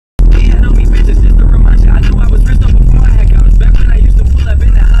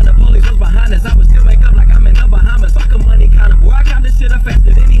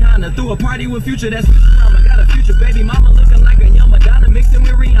a future that's around. I got a future baby mama looking like a young Madonna mixing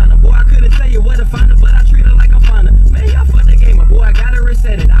with Rihanna. Boy, I couldn't tell you where to find her, but I treat her like I'm finer. Man, y'all fucked the game, boy, I gotta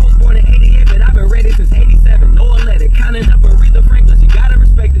reset it. I was born in 88, but I've been ready since 87. No athletic, counting up Aretha Franklin, you gotta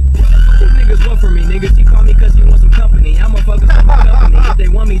respect it. What these niggas want from me, niggas? She call me cause she want some company. I'ma focus on my company. If they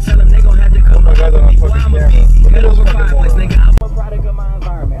want me, tell them they gon' have to come up with me. Boy, I'm a beast, head over fireplace, nigga. I'm a product of my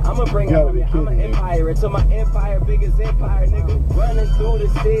environment. I'ma bring it with me. I'm an empire until my empire big as empire, nigga. Running through the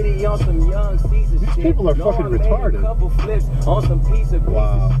city on some young Caesar shit. These people are fucking retarded. A couple flips on some piece of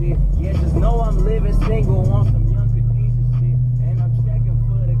shit. Yeah, just know I'm living single on some young Khadijah shit. And I'm checking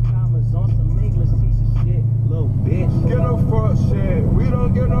for the commas on some English teacher shit. Little bitch. Get no fuck shit. We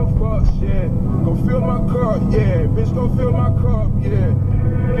don't get no fuck shit. Go fill my cup, yeah. Bitch, go fill my cup, yeah.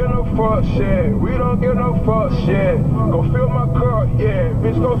 Get no fuck shit. We don't get no fuck shit. Go fill my cup, yeah.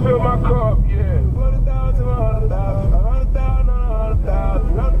 Bitch, go fill my cup, yeah. 100,000, 100,000, 100,000,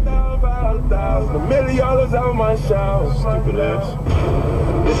 100,000, 100,000, 500,000, $1 million out of my shower. Stupid ass.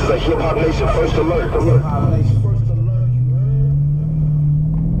 This is a Hip Hop Nation first alert.